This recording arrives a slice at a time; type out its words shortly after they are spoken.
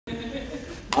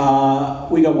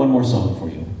We got one more song for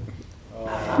you.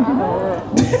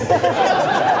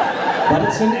 But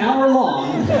it's an hour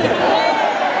long.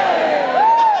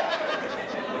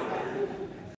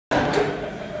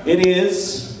 It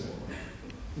is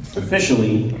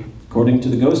officially, according to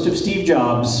the ghost of Steve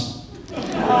Jobs.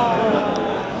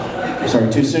 Sorry,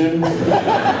 too soon?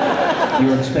 You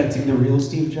were expecting the real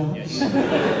Steve Jobs? Yes.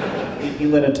 He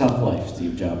led a tough life,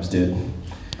 Steve Jobs did.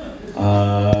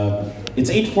 It's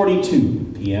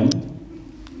 8:42 p.m.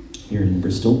 here in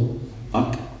Bristol.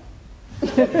 Uck.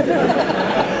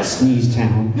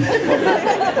 Sneezetown.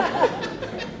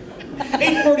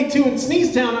 8:42 in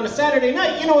Sneezetown on a Saturday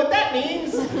night. You know what that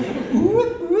means?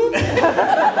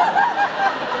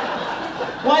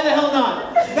 Why the hell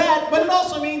not? That, but it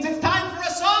also means it's time for a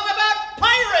song about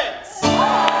pirates!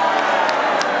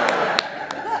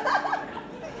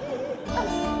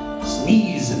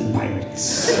 Sneezing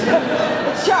pirates.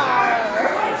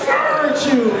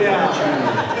 Char-chew,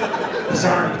 yeah.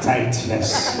 Zark-tight,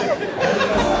 yes.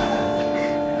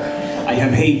 I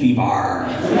have hay fever.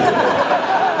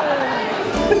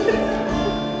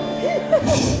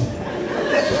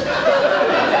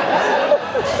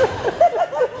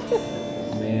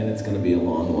 Man, it's gonna be a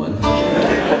long one.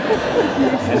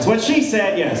 That's what she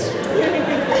said, yes.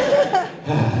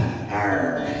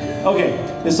 Okay,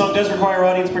 this song does require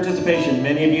audience participation.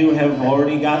 Many of you have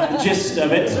already got the gist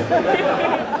of it.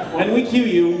 When we cue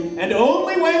you, and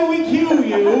only when we cue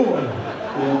you,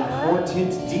 the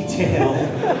important detail.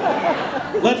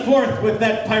 Let forth with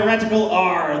that piratical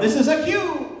R. This is a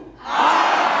cue.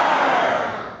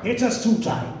 R. Hit us 2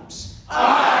 times.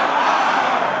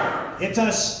 R. Hit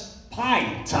us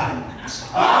 5 times.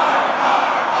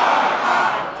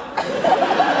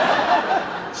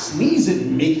 Sneeze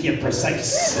and make you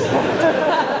precise.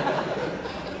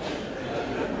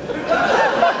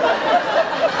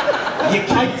 You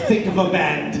can't think of a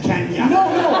band, can ya? No, I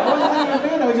wasn't thinking of a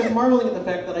band. I was just marveling at the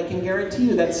fact that I can guarantee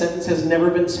you that sentence has never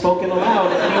been spoken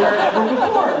aloud anywhere ever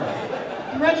before.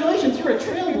 Congratulations, you're a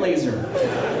trailblazer.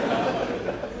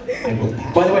 I will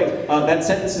pass. By the way, that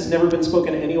sentence has never been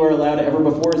spoken anywhere aloud ever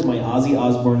before is my Ozzy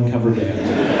Osbourne cover band.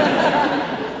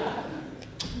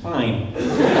 Fine.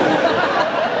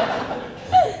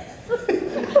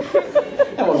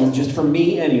 That one was just for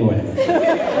me anyway.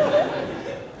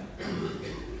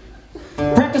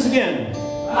 Practice again.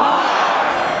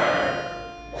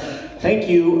 Thank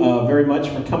you very much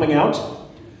for coming out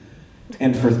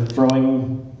and for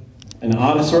throwing an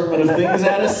odd assortment of things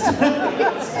at us tonight.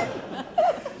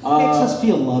 Makes us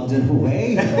feel loved in a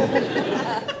way.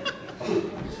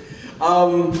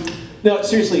 No,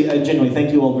 seriously, genuinely,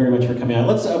 thank you all very much for coming out.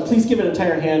 Let's please give an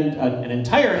entire hand,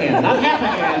 not half a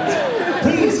hand.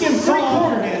 Please give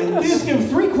 3/4 hands. Please give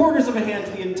 3/4 of a hand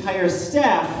to the entire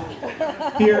staff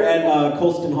here at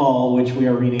Colston Hall, which we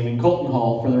are renaming Coulton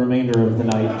Hall for the remainder of the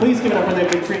night. Please give it up for them.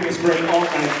 They've been treating us great all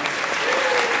night.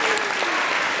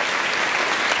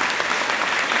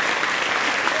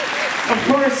 Of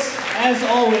course, as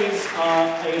always,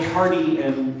 a hearty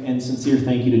and sincere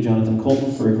thank you to Jonathan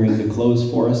Coulton for agreeing to close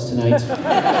for us tonight.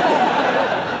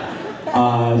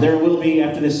 There will be,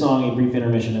 after this song, a brief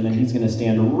intermission, and then he's going to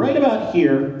stand right about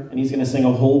here, and he's going to sing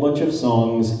a whole bunch of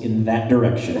songs in that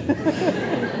direction.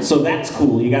 So that's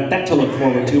cool. You got that to look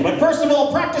forward to. But first of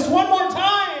all, practice one more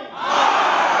time!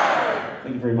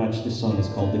 Thank you very much. This song is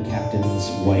called The Captain's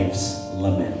Wife's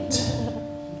Lament.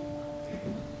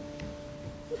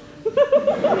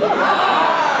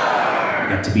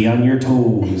 Got to be on your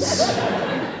toes.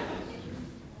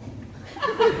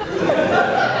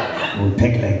 Or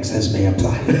peg legs, as may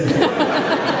apply.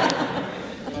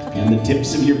 And the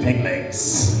tips of your peg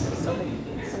legs.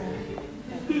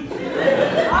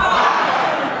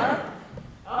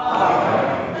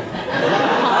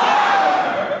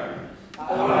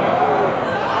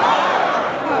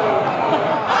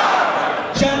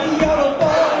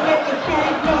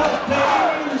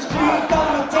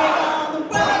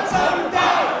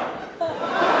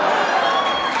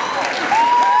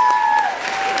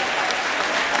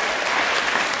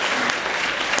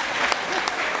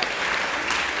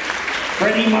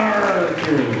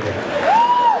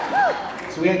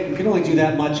 So we can only do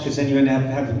that much because then you end up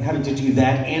having to do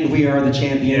that, and we are the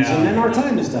champions, and then our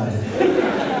time is done.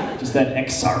 Just that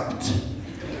excerpt.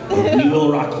 We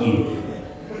will rock you.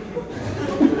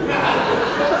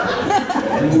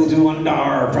 And we'll do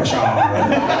under pressure.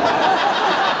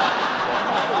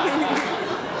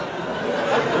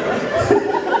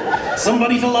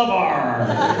 Somebody to love our.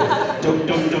 Dum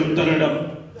dum dum dum dum.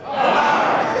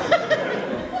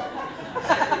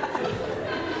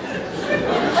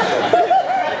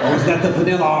 Or is that the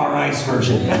vanilla ice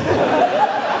version?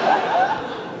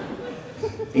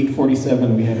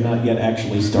 8:47, we have not yet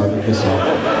actually started the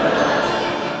song.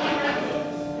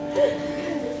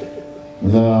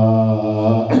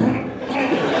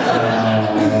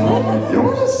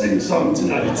 You're the sing-song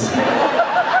tonight. Sound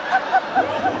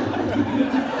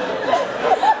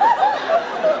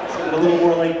a little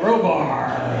more like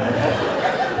Grovar.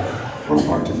 Or a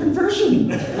far different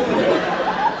version.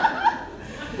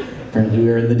 Apparently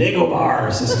we're in the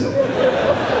Dagobah system.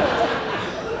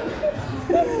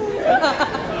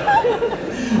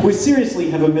 We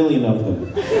seriously have a million of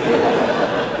them.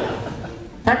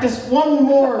 Practice one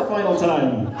more final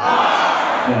time.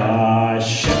 The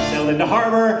ship sailed into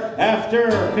harbor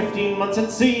after 15 months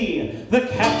at sea. The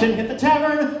captain hit the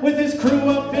tavern with his crew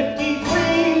of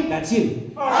 53. That's you.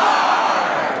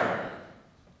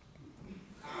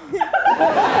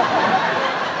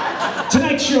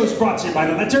 Tonight's show is brought to you by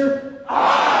the letter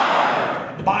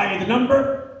and by the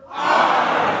number.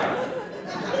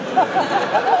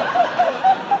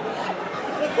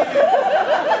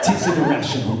 Tis an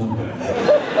irrational number.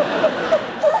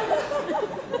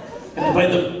 And by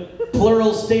the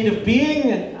plural state of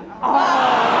being.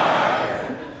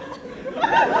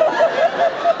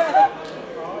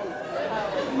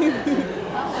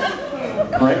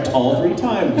 Correct all 3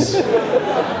 times.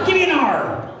 Give me an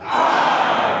R.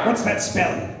 What's that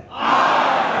spell?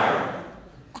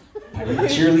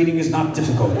 Pirate cheerleading is not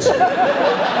difficult.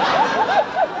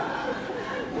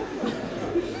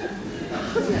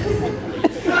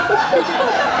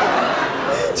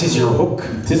 Tis your hook.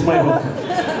 Tis my hook.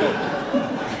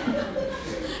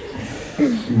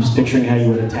 I'm just picturing how you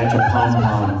would attach a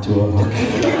pom-pom to a hook.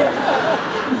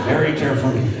 Very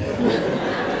carefully.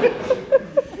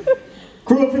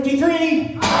 Crew of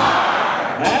 53!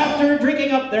 After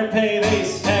drinking up their pay, they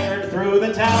staggered through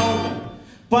the town.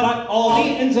 But all the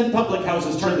inns and public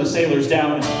houses turned the sailors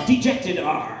down. Dejected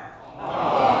are.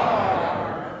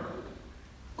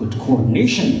 Good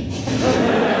coordination.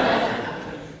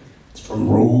 It's from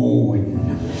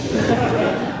rowing.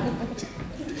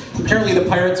 Apparently the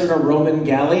pirates are in a Roman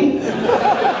galley.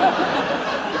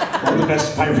 All the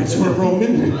best pirates were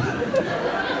Roman.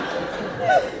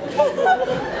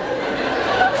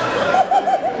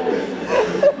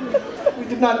 We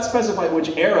did not specify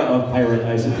which era of pirate,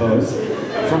 I suppose.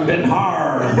 From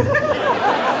Ben-Har.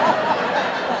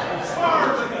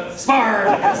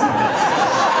 Spartacus!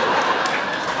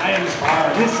 I am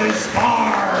Sparta. This is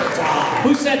Sparta.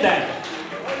 Who said that?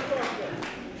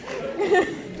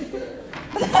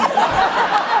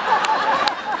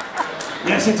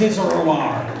 Yes, it is a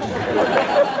reward.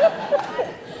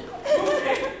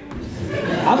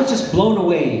 I was just blown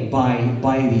away by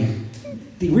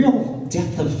the real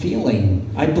depth of feeling.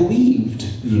 I believed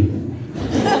you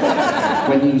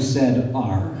when you said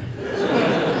R,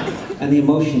 and the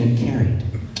emotion it carried.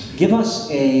 Give us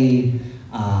a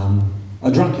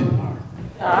drunken R.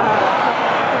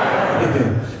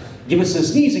 Give us a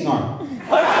sneezing R.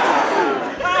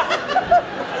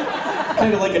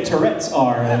 Kind of like a Tourette's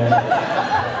R.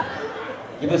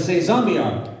 Give us a zombie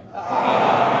R.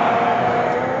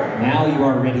 Now you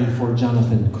are ready for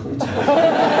Jonathan Coulton.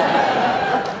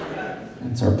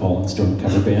 That's our Paul and Storm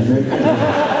cover band right there.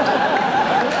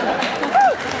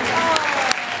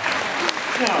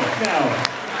 No.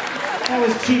 That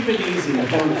was cheap and easy.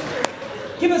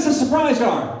 Give us a surprised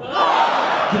R.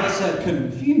 Give us a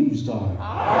confused R.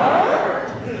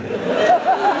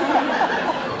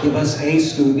 Give us a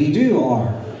Scooby-Doo R.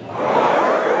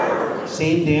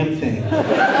 Same damn thing.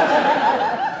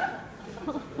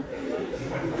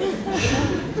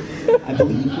 I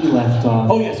believe we left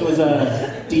off. Oh yes, it was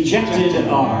a dejected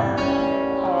R.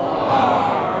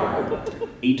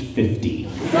 850.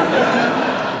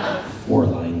 4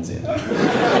 lines in.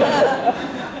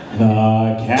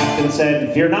 The captain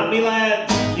said, "Fear not, me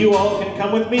lads, you all can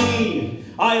come with me.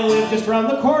 I live just around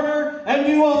the corner, and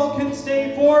you all can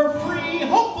stay for free."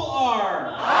 Hopeful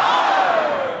R.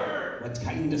 What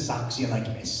kind of socks you like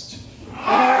best?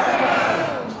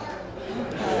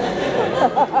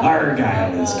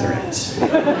 Argyle is correct.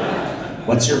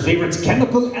 What's your favorite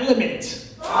chemical element?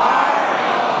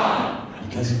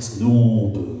 Because it's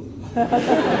noble.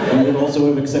 You would also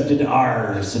have accepted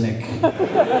arsenic.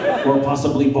 Or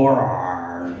possibly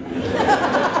boron.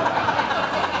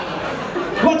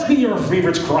 What's be your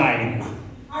favorite crime?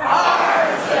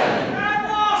 Arson!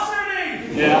 And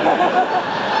larceny! Yeah.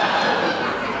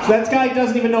 So that guy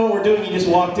doesn't even know what we're doing, he just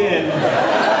walked in.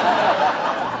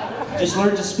 Just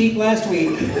learned to speak last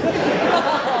week.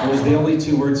 Those are the only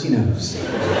 2 words he knows.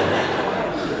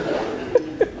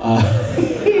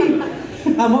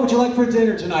 What would you like for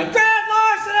dinner tonight? Grand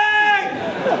larceny!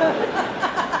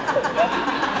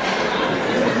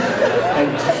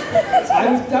 I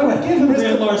I would give him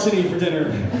grand larceny for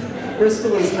dinner.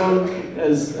 Bristol is known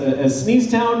as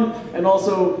Sneezetown, and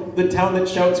also the town that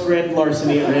shouts grand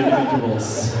larceny at random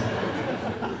intervals.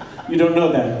 You don't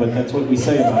know that, but that's what we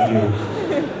say about you.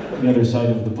 On the other side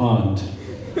of the pond.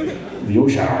 The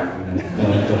ocean.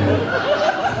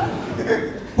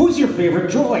 Who's your favorite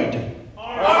droid?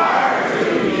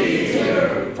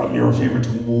 R2-D2. From your favorite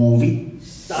movie?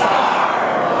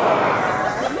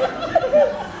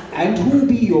 And who will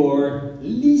be your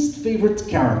least favorite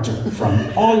character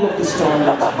from all of the Star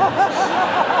Wars films?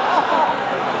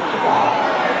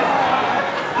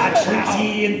 I tricked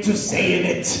you into saying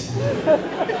it.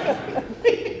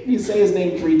 You say his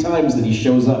name 3 times, then he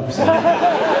shows up. So.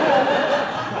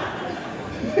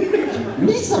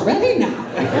 Lisa, ready now.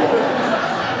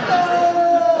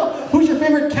 Who's your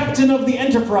favorite captain of the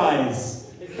Enterprise?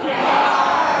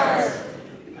 Stars.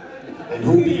 And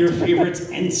who will be your favorite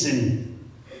ensign?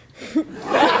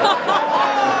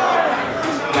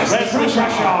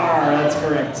 That's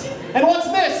correct. And what's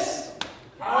this?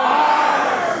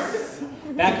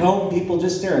 Back home, people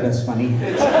just stare at us funny.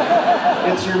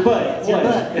 It's your butt. It's your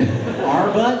butt.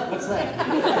 Our butt? What's that?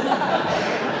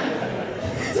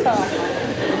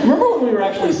 Remember when we were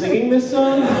actually singing this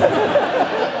song? I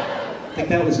think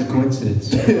that was a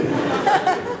coincidence. A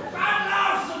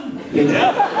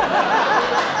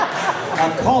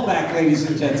callback, ladies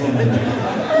and gentlemen.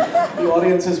 The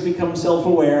audience has become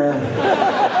self-aware.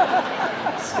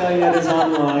 Skynet is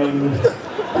online.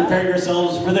 Prepare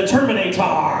yourselves for the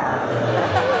Terminator.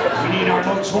 We need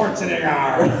Arnold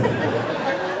Schwarzenegger.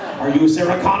 Are you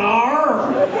Sarah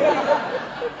Connor?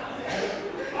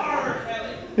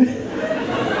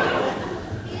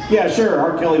 Yeah, sure,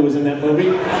 R. Kelly was in that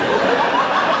movie.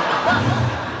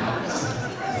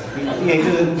 Yeah, he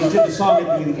did the song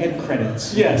at the end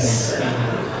credits. Yes.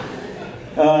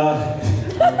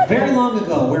 Very long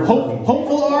ago. Where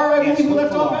Hopeful R, I believe Yes, we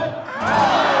left Hopeful off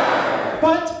at.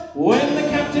 But when the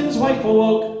captain's wife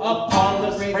awoke upon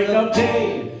the break of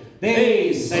day,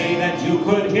 they say that you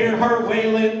could hear her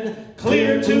wailing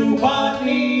clear to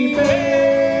Botany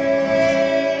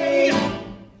Bay.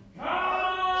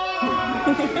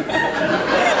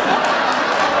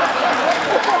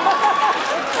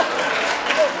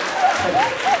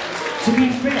 To be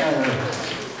fair,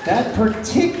 that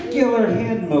particular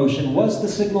hand motion was the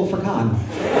signal for Khan.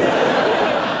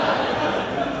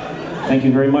 Thank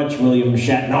you very much, William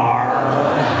Shatner.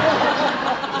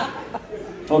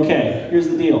 Okay, here's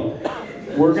the deal.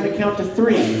 We're gonna count to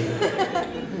 3.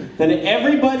 Then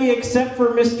everybody except for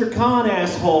Mr. Khan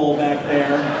asshole back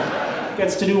there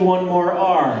gets to do one more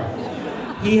R.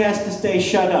 He has to stay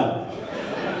shut up.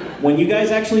 When you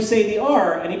guys actually say the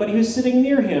R, anybody who's sitting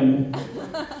near him,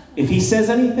 if he says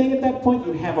anything at that point,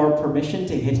 you have our permission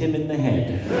to hit him in the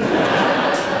head.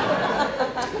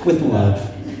 With love.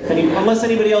 Unless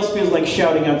anybody else feels like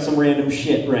shouting out some random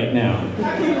shit right now.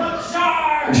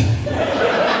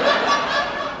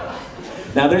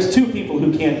 Now there's 2 people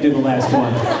who can't do the last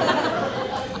one.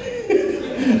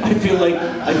 I feel like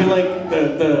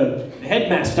the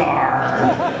headmaster.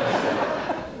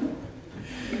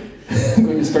 I'm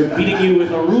going to start beating you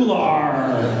with a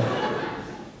ruler.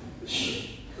 Shh.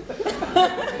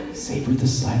 Savor the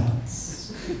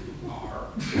silence.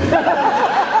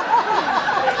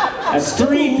 That's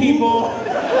 3 people.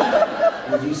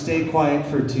 Would you stay quiet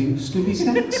for 2 Scooby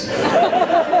Snacks?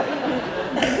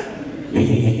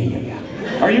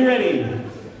 Yeah. Are you ready?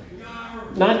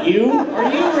 Not you?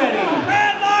 Are you ready?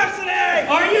 Grand larceny!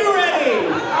 Are you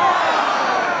ready?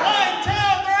 1, 2, 3!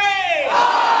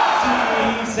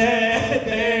 She said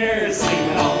there's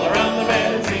semen all around the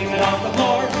bed and semen on the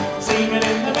floor. Semen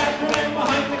in the bathroom and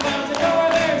behind the closet door.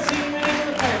 There's semen in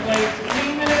the fireplace and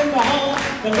semen in the hall.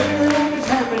 The living room is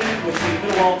carpeted with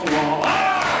semen wall to wall.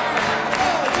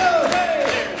 There's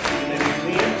semen in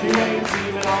the entryway and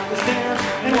semen on the stair.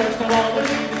 And worst of all, there's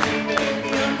even semen in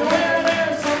the underwear.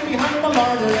 There's some behind the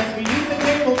larder and beneath the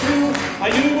table too.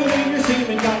 I do believe your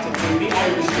semen got into the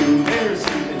Irish stew. There's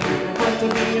semen in front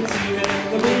of me and semen in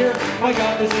the rear. My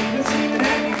God, there's even semen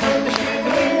hanging from the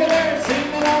chandelier. There's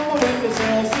semen on the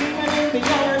windowsill, semen in the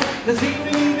yard. The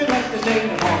semen even left the stain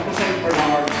upon the St.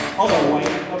 Bernard. Although I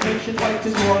am a patient wife,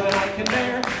 'tis more than I can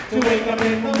bear to wake up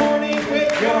in the morning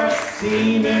with your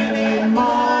semen in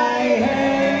my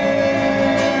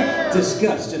hair.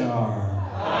 Disgusted R.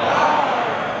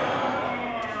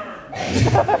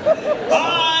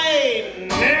 I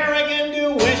ne'er again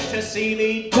do wish to see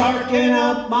thee darken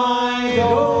up my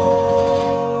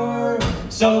door.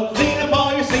 So please